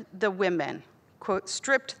stripped the women, quote,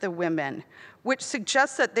 stripped the women, which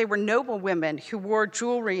suggests that they were noble women who wore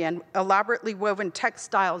jewelry and elaborately woven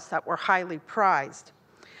textiles that were highly prized.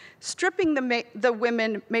 Stripping the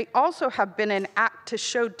women may also have been an act to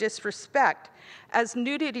show disrespect, as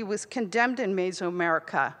nudity was condemned in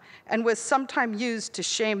Mesoamerica and was sometimes used to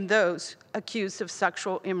shame those accused of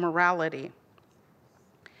sexual immorality.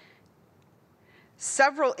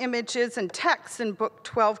 Several images and texts in Book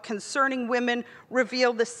 12 concerning women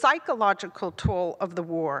reveal the psychological toll of the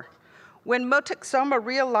war. When Moctezuma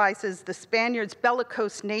realizes the Spaniards'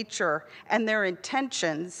 bellicose nature and their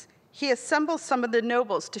intentions, he assembles some of the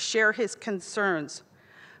nobles to share his concerns.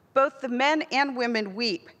 Both the men and women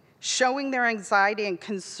weep, showing their anxiety and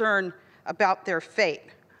concern about their fate.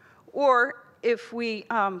 Or, if we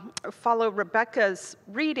follow Rebecca's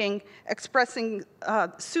reading, expressing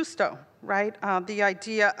susto, right? The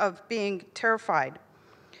idea of being terrified.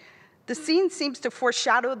 The scene seems to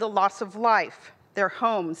foreshadow the loss of life, their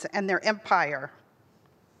homes, and their empire.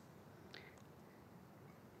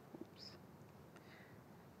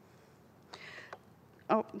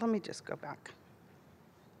 Oh, let me just go back.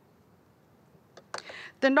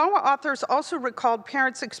 The Nawa authors also recalled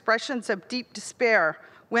parents' expressions of deep despair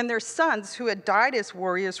when their sons, who had died as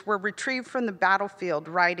warriors, were retrieved from the battlefield,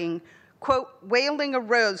 writing, quote, wailing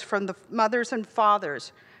arose from the mothers and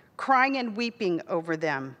fathers, crying and weeping over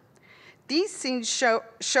them. These scenes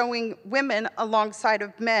showing women alongside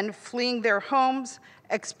of men fleeing their homes,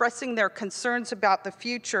 expressing their concerns about the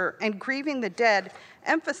future, and grieving the dead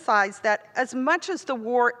emphasize that as much as the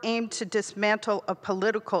war aimed to dismantle a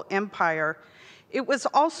political empire, it was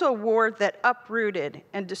also a war that uprooted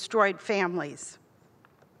and destroyed families.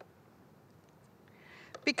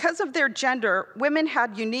 Because of their gender, women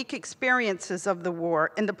had unique experiences of the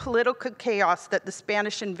war and the political chaos that the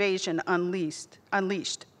Spanish invasion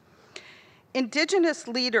unleashed. Indigenous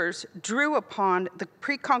leaders drew upon the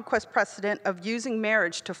pre-conquest precedent of using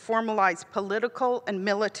marriage to formalize political and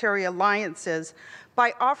military alliances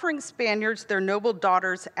by offering Spaniards their noble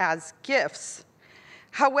daughters as gifts.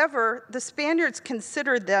 However, the Spaniards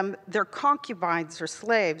considered them their concubines or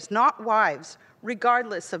slaves, not wives,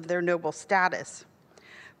 regardless of their noble status.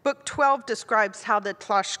 Book 12 describes how the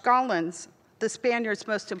Tlaxcalans, the Spaniards'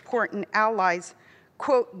 most important allies,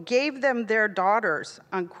 quote, gave them their daughters,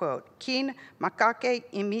 unquote, kin macaque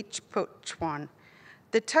imichpochuan.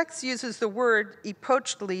 The text uses the word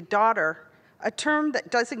ipochtli, daughter, a term that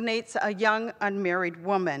designates a young unmarried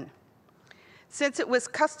woman. Since it was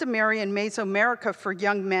customary in Mesoamerica for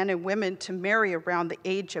young men and women to marry around the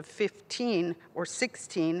age of 15 or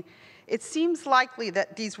 16, it seems likely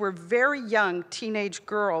that these were very young teenage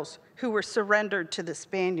girls who were surrendered to the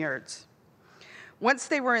Spaniards. Once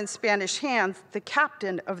they were in Spanish hands, the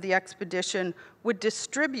captain of the expedition would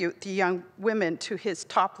distribute the young women to his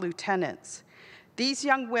top lieutenants. These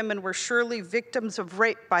young women were surely victims of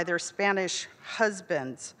rape by their Spanish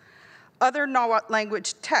husbands. Other Nahuatl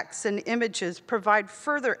language texts and images provide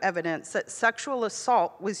further evidence that sexual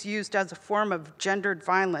assault was used as a form of gendered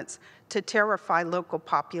violence to terrify local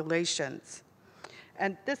populations.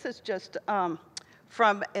 And this is just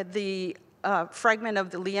from the fragment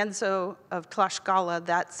of the Lienzo of Tlaxcala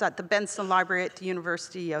that's at the Benson Library at the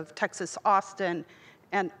University of Texas, Austin.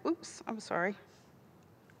 And, oops, I'm sorry.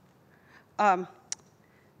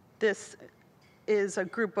 This is a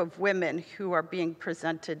group of women who are being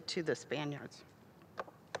presented to the Spaniards.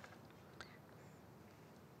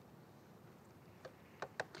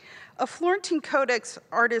 A Florentine Codex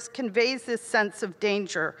artist conveys this sense of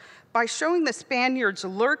danger by showing the Spaniards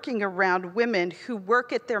lurking around women who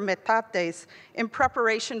work at their metates in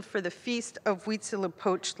preparation for the feast of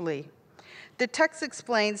Huitzilopochtli. The text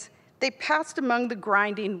explains, they passed among the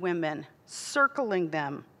grinding women, circling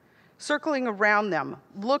around them,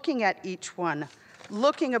 looking at each one,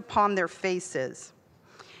 looking upon their faces.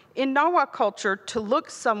 In Nahuatl culture, to look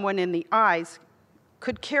someone in the eyes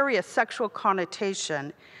could carry a sexual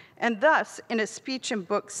connotation, and thus, in a speech in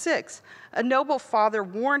Book 6, a noble father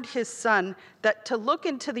warned his son that to look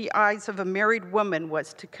into the eyes of a married woman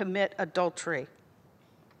was to commit adultery.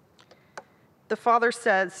 The father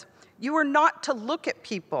says, you are not to look at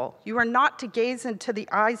people. You are not to gaze into the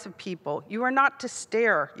eyes of people. You are not to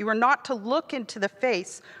stare. You are not to look into the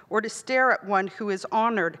face or to stare at one who is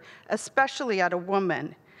honored, especially at a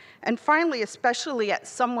woman. And finally, especially at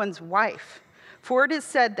someone's wife. For it is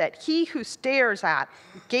said that he who stares at,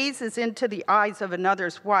 gazes into the eyes of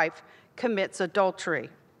another's wife, commits adultery.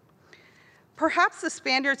 Perhaps the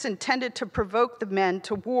Spaniards intended to provoke the men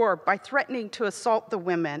to war by threatening to assault the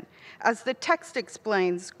women. As the text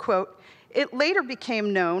explains, quote, it later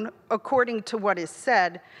became known, according to what is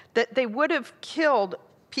said, that they would have killed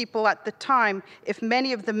people at the time if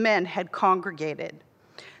many of the men had congregated.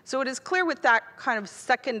 So it is clear with that kind of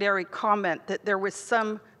secondary comment that there was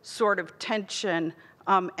some sort of tension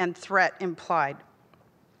and threat implied.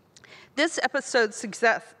 This episode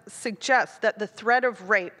suggests that the threat of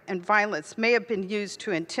rape and violence may have been used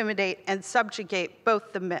to intimidate and subjugate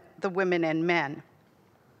both the women and men.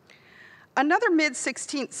 Another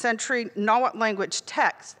mid-16th century Nahuatl language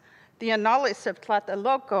text, the Anales of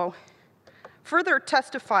Tlatelolco, further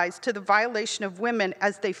testifies to the violation of women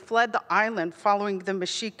as they fled the island following the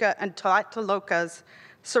Mexica and Tlatelolca's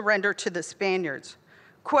surrender to the Spaniards.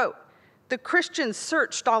 Quote, "The Christians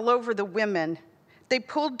searched all over the women. They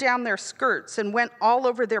pulled down their skirts and went all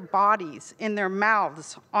over their bodies, in their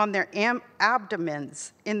mouths, on their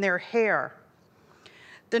abdomens, in their hair."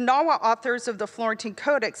 The Nahuatl authors of the Florentine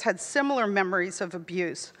Codex had similar memories of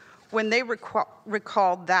abuse when they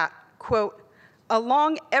recalled that, quote,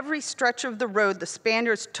 "Along every stretch of the road, the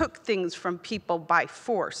Spaniards took things from people by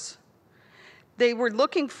force. They were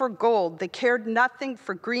looking for gold. They cared nothing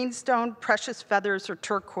for greenstone, precious feathers, or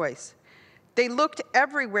turquoise. They looked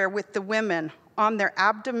everywhere with the women, on their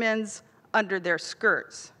abdomens, under their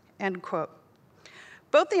skirts," end quote.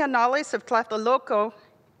 Both the Anales of Tlatelolco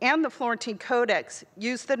and the Florentine Codex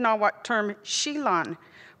use the Nahuatl term xilan,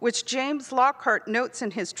 which James Lockhart notes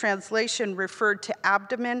in his translation referred to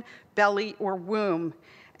abdomen, belly, or womb.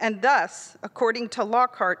 And thus, according to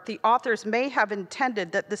Lockhart, the authors may have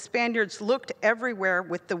intended that the Spaniards looked everywhere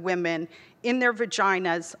with the women, in their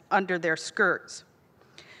vaginas, under their skirts.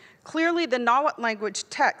 Clearly, the Nahuatl language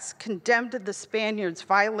text condemned the Spaniards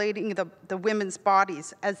violating the women's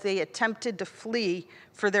bodies as they attempted to flee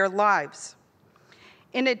for their lives.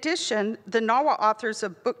 In addition, the Nahuatl authors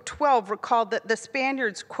of Book 12 recalled that the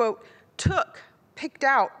Spaniards, quote, picked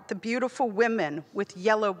out the beautiful women with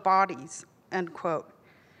yellow bodies, end quote.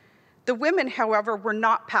 The women, however, were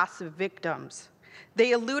not passive victims.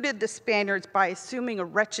 They eluded the Spaniards by assuming a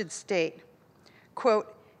wretched state.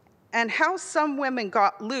 Quote, "And how some women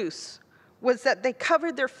got loose was that they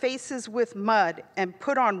covered their faces with mud and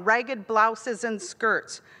put on ragged blouses and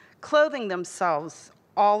skirts, clothing themselves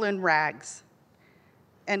all in rags,"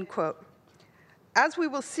 end quote. As we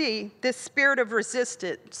will see, this spirit of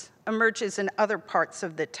resistance emerges in other parts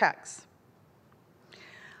of the text.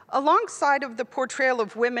 Alongside of the portrayal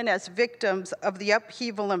of women as victims of the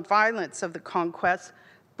upheaval and violence of the conquest,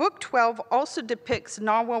 Book 12 also depicts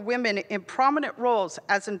Nahuatl women in prominent roles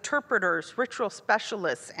as interpreters, ritual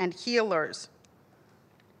specialists, and healers.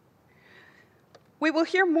 We will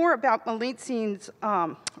hear more about Malitzin's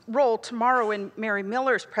role tomorrow in Mary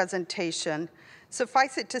Miller's presentation.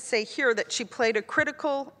 Suffice it to say here that she played a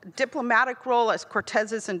critical diplomatic role as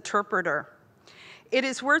Cortés's interpreter. It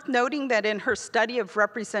is worth noting that in her study of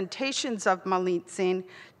representations of Malitzin,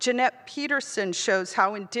 Jeanette Peterson shows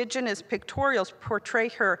how indigenous pictorials portray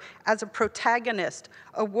her as a protagonist,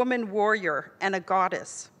 a woman warrior, and a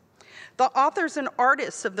goddess. The authors and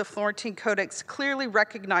artists of the Florentine Codex clearly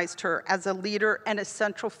recognized her as a leader and a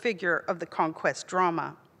central figure of the conquest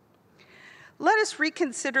drama. Let us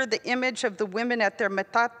reconsider the image of the women at their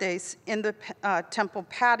metates in the temple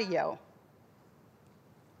patio.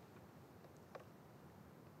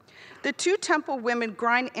 The two temple women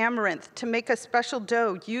grind amaranth to make a special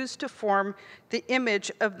dough used to form the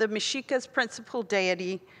image of the Mexica's principal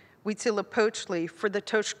deity, Huitzilopochtli, for the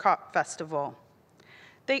Toshkot festival.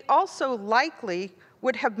 They also likely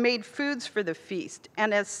would have made foods for the feast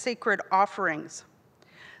and as sacred offerings.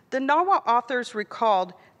 The Nahuatl authors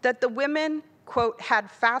recalled that the women, quote, had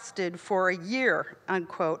fasted for a year,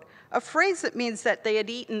 unquote, a phrase that means that they had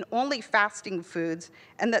eaten only fasting foods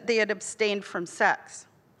and that they had abstained from sex.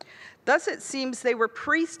 Thus, it seems they were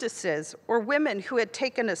priestesses or women who had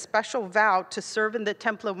taken a special vow to serve in the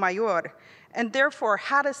Templo Mayor and therefore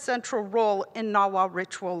had a central role in Nahuatl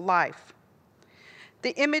ritual life.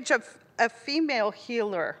 The image of a female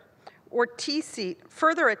healer or tzitzit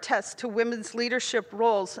further attests to women's leadership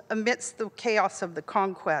roles amidst the chaos of the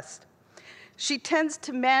conquest. She tends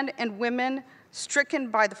to men and women stricken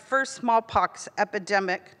by the first smallpox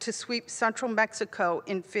epidemic to sweep central Mexico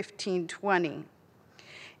in 1520.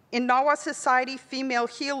 In Nahuatl society, female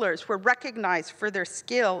healers were recognized for their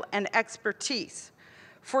skill and expertise.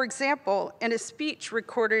 For example, in a speech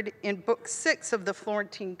recorded in Book 6 of the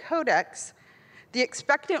Florentine Codex, the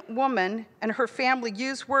expectant woman and her family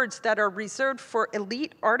use words that are reserved for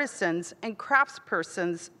elite artisans and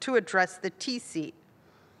craftspersons to address the tzitzit.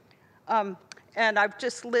 And I've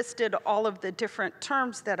just listed all of the different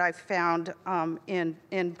terms that I've found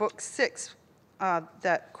in Book 6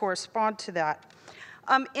 that correspond to that.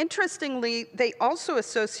 Interestingly, they also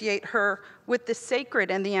associate her with the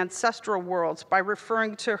sacred and the ancestral worlds by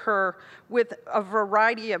referring to her with a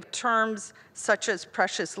variety of terms such as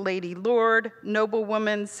precious lady lord,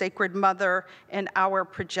 noblewoman, sacred mother, and our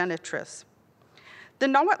progenitress. The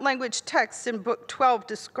Nahuatl language text in Book 12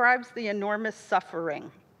 describes the enormous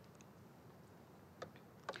suffering.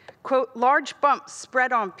 Quote, large bumps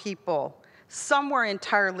spread on people. Some were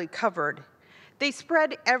entirely covered. They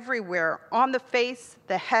spread everywhere, on the face,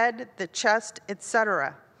 the head, the chest,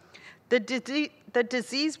 etc. The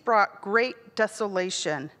disease brought great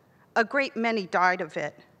desolation. A great many died of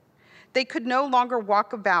it. They could no longer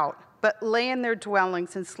walk about, but lay in their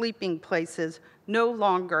dwellings and sleeping places, no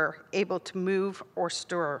longer able to move or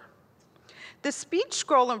stir. The speech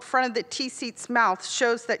scroll in front of the T-seat's mouth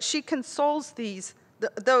shows that she consoles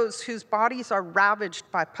those whose bodies are ravaged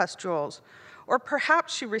by pustules, or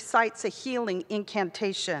perhaps she recites a healing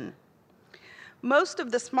incantation. Most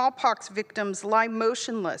of the smallpox victims lie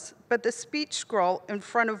motionless, but the speech scroll in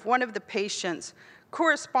front of one of the patients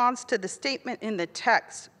corresponds to the statement in the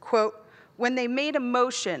text, quote, when they made a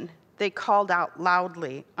motion, they called out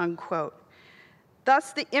loudly, unquote.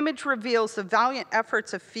 Thus, the image reveals the valiant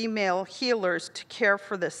efforts of female healers to care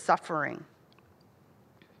for the suffering.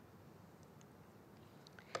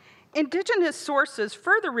 Indigenous sources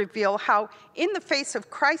further reveal how, in the face of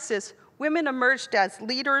crisis, women emerged as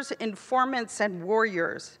leaders, informants, and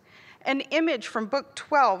warriors. An image from Book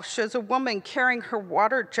 12 shows a woman carrying her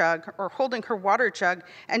water jug, or holding her water jug,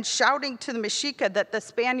 and shouting to the Mexica that the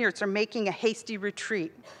Spaniards are making a hasty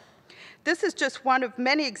retreat. This is just one of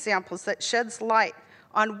many examples that sheds light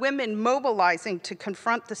on women mobilizing to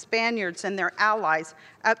confront the Spaniards and their allies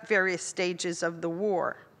at various stages of the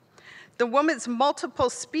war. The woman's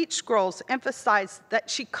multiple speech scrolls emphasize that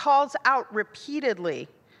she calls out repeatedly,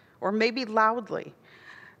 or maybe loudly,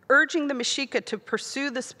 urging the Mexica to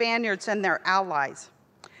pursue the Spaniards and their allies.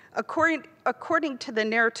 According to the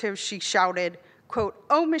narrative, she shouted, quote,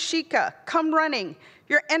 "Oh, Mexica, come running.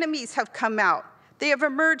 Your enemies have come out. They have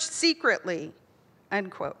emerged secretly,"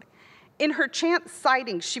 end quote. In her chant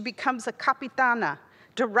citing, she becomes a capitana,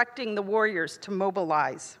 directing the warriors to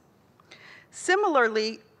mobilize.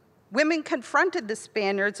 Similarly, women confronted the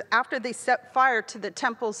Spaniards after they set fire to the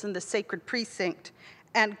temples in the sacred precinct.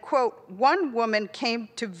 And, quote, "One woman came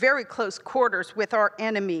to very close quarters with our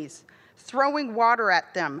enemies, throwing water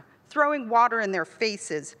at them, throwing water in their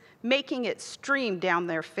faces, making it stream down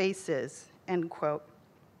their faces," end quote.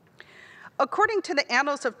 According to the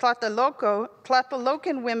Annals of Tlatelolco,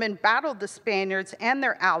 Tlatelolcan women battled the Spaniards and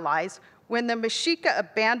their allies when the Mexica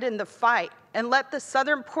abandoned the fight and let the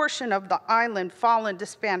southern portion of the island fall into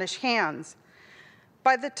Spanish hands.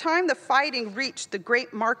 By the time the fighting reached the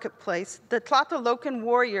great marketplace, the Tlatelolcan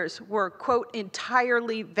warriors were, quote,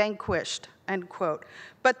 entirely vanquished, end quote,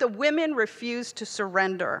 but the women refused to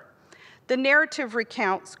surrender. The narrative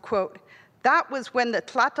recounts, quote, "That was when the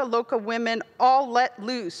Tlatelolca women all let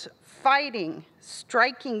loose, fighting,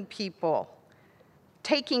 striking people,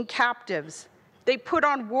 taking captives. They put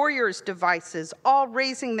on warriors' devices, all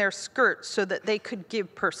raising their skirts so that they could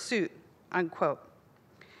give pursuit," unquote.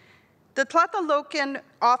 The Tlatelolcan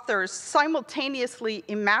authors simultaneously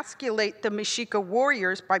emasculate the Mexica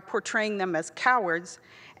warriors by portraying them as cowards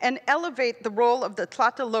and elevate the role of the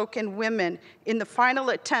Tlatelolcan women in the final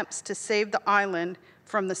attempts to save the island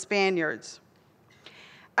from the Spaniards.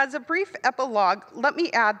 As a brief epilogue, let me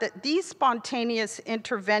add that these spontaneous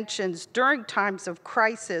interventions during times of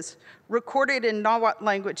crisis recorded in Nahuatl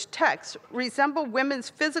language texts resemble women's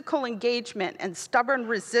physical engagement and stubborn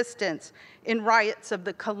resistance in riots of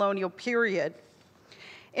the colonial period.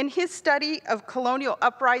 In his study of colonial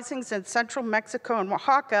uprisings in central Mexico and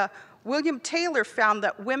Oaxaca, William Taylor found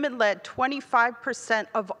that women led 25%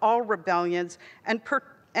 of all rebellions and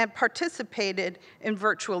participated in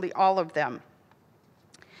virtually all of them.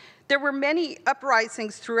 There were many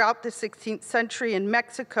uprisings throughout the 16th century in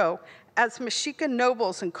Mexico as Mexican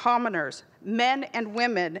nobles and commoners, men and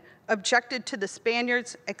women, objected to the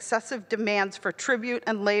Spaniards' excessive demands for tribute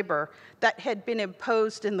and labor that had been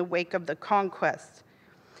imposed in the wake of the conquest.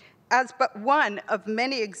 As but one of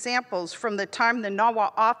many examples from the time the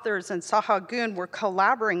Nahuatl authors and Sahagún were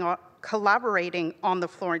collaborating on the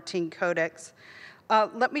Florentine Codex,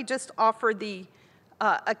 let me just offer the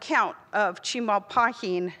account of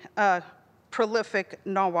Chimalpahin, a prolific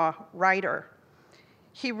Nahuatl writer.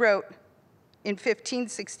 He wrote in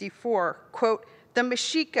 1564, quote, "The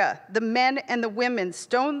Mexica, the men and the women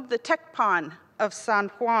stoned the Tecpan of San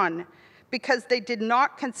Juan because they did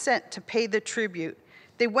not consent to pay the tribute.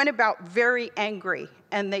 They went about very angry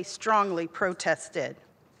and they strongly protested."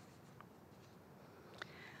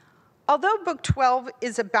 Although Book 12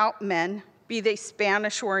 is about men, be they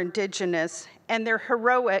Spanish or indigenous, and their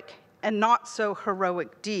heroic and not so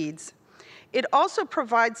heroic deeds, it also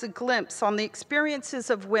provides a glimpse on the experiences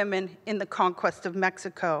of women in the conquest of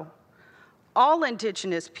Mexico. All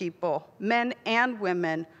indigenous people, men and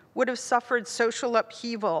women, would have suffered social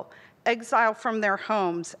upheaval, exile from their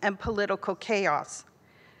homes, and political chaos.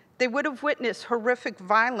 They would have witnessed horrific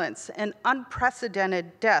violence and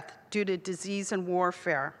unprecedented death due to disease and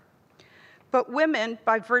warfare. But women,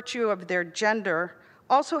 by virtue of their gender,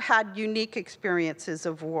 also had unique experiences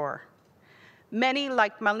of war. Many,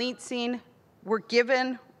 like Malintzin, were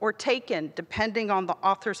given or taken, depending on the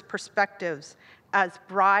author's perspectives, as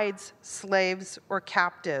brides, slaves, or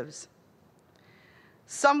captives.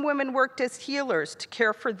 Some women worked as healers to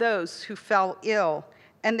care for those who fell ill,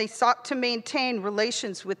 and they sought to maintain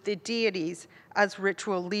relations with the deities as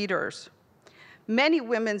ritual leaders. Many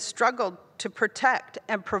women struggled to protect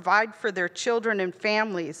and provide for their children and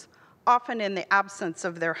families, often in the absence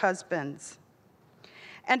of their husbands.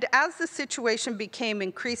 And as the situation became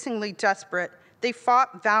increasingly desperate, they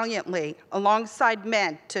fought valiantly alongside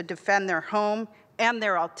men to defend their home and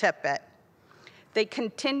their Altepet. They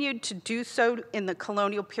continued to do so in the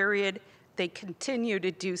colonial period. They continue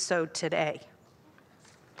to do so today.